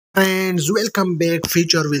Friends, welcome back.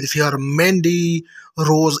 Feature with your Mandy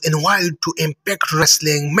Rose invited to Impact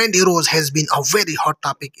Wrestling. Mandy Rose has been a very hot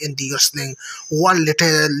topic in the wrestling world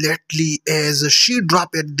lately as she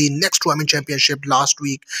dropped the next women championship last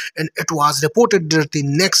week, and it was reported that the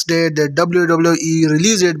next day the WWE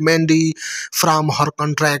released Mandy from her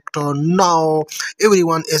contract. Now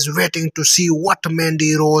everyone is waiting to see what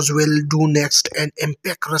Mandy Rose will do next, and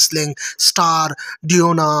Impact Wrestling star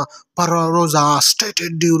Deonna Purrazzo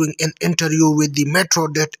stated during an interview with the Metro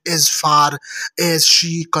that as far as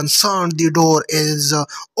she concerned, the door is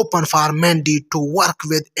open for Mandy to work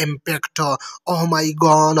with Impact. Oh my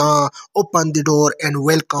god, open the door and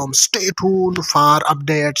welcome. Stay tuned for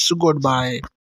updates. Goodbye.